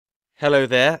Hello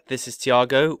there, this is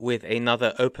Tiago with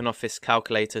another OpenOffice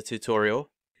Calculator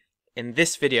tutorial. In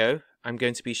this video, I'm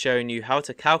going to be showing you how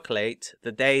to calculate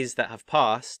the days that have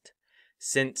passed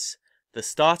since the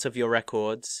start of your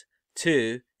records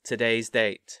to today's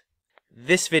date.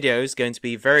 This video is going to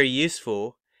be very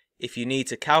useful if you need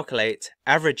to calculate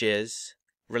averages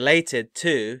related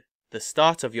to the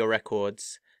start of your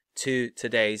records to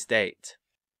today's date.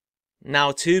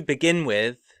 Now, to begin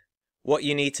with, what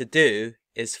you need to do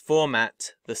is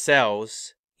format the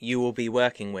cells you will be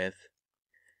working with.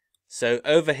 So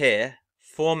over here,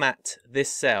 format this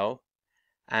cell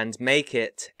and make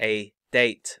it a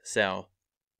date cell.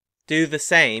 Do the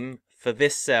same for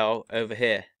this cell over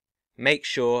here. Make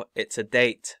sure it's a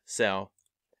date cell.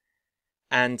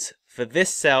 And for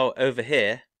this cell over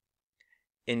here,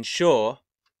 ensure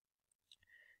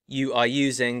you are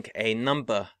using a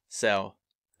number cell.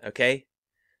 Okay?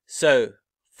 So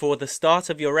for the start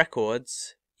of your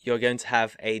records, you're going to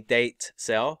have a date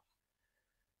cell.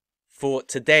 For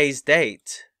today's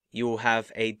date, you will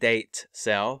have a date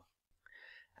cell.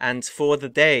 And for the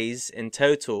days in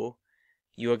total,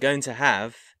 you are going to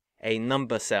have a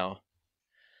number cell.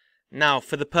 Now,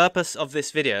 for the purpose of this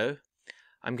video,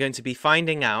 I'm going to be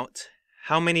finding out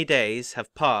how many days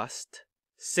have passed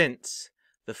since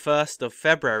the 1st of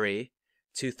February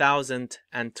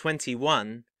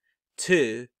 2021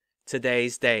 to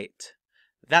today's date.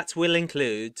 That will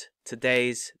include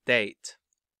today's date.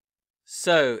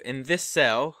 So in this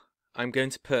cell, I'm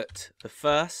going to put the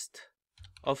 1st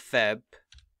of Feb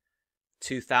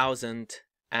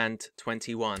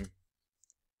 2021.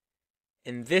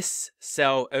 In this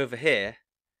cell over here,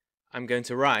 I'm going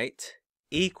to write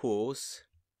equals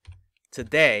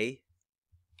today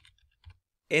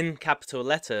in capital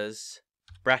letters,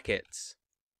 brackets.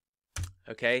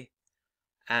 Okay?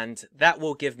 And that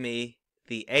will give me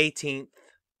the 18th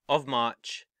of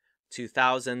March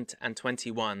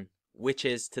 2021, which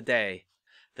is today,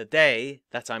 the day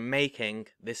that I'm making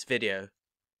this video.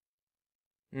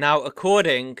 Now,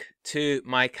 according to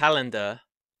my calendar,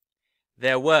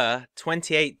 there were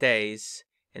 28 days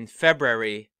in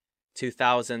February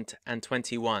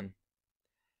 2021.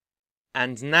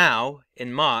 And now,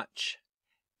 in March,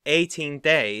 18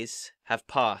 days have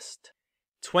passed.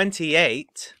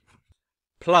 28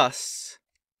 plus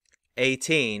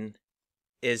 18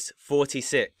 is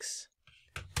 46.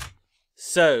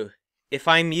 So, if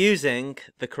I'm using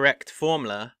the correct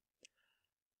formula,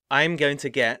 I'm going to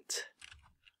get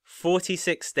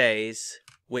 46 days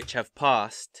which have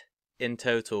passed in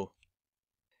total.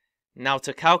 Now,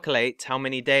 to calculate how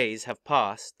many days have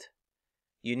passed,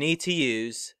 you need to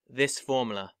use this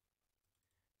formula.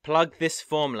 Plug this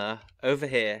formula over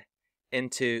here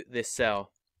into this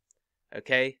cell.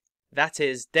 Okay? That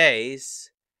is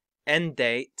days, end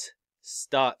date,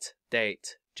 start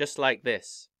date, just like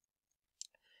this.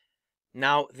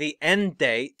 Now, the end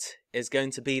date is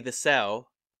going to be the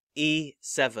cell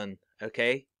E7,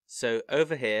 okay? So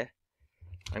over here,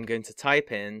 I'm going to type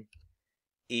in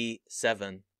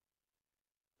E7.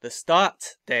 The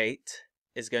start date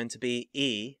is going to be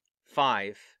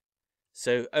E5.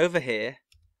 So over here,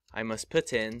 I must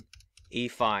put in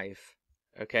E5,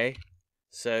 okay?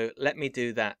 So let me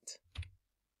do that.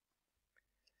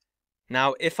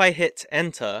 Now, if I hit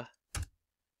enter,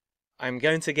 I'm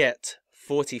going to get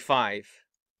 45,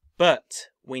 but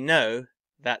we know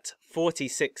that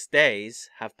 46 days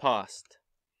have passed.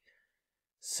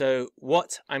 So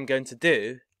what I'm going to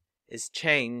do is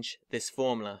change this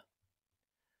formula.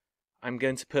 I'm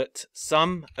going to put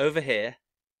sum over here,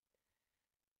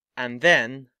 and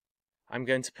then I'm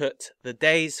going to put the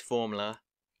days formula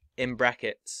in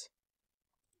brackets.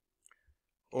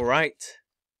 Alright.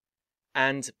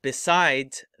 And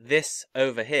beside this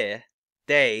over here,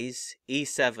 days,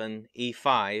 E7,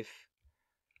 E5,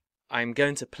 I'm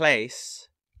going to place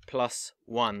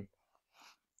 +1.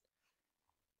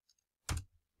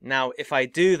 Now, if I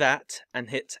do that and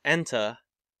hit enter,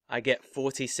 I get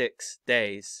 46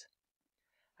 days.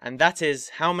 And that is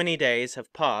how many days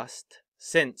have passed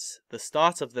since the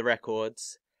start of the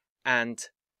records and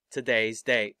today's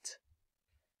date.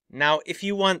 Now, if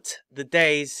you want the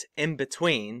days in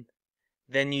between,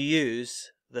 then you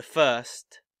use the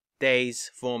first days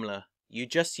formula. You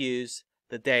just use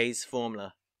the days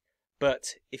formula.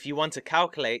 But if you want to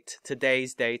calculate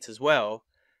today's date as well,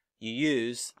 you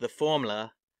use the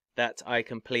formula that I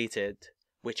completed,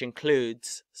 which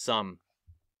includes sum.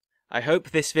 I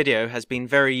hope this video has been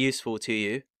very useful to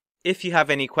you. If you have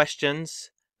any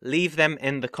questions, leave them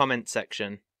in the comment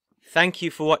section. Thank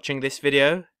you for watching this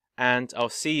video, and I'll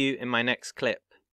see you in my next clip.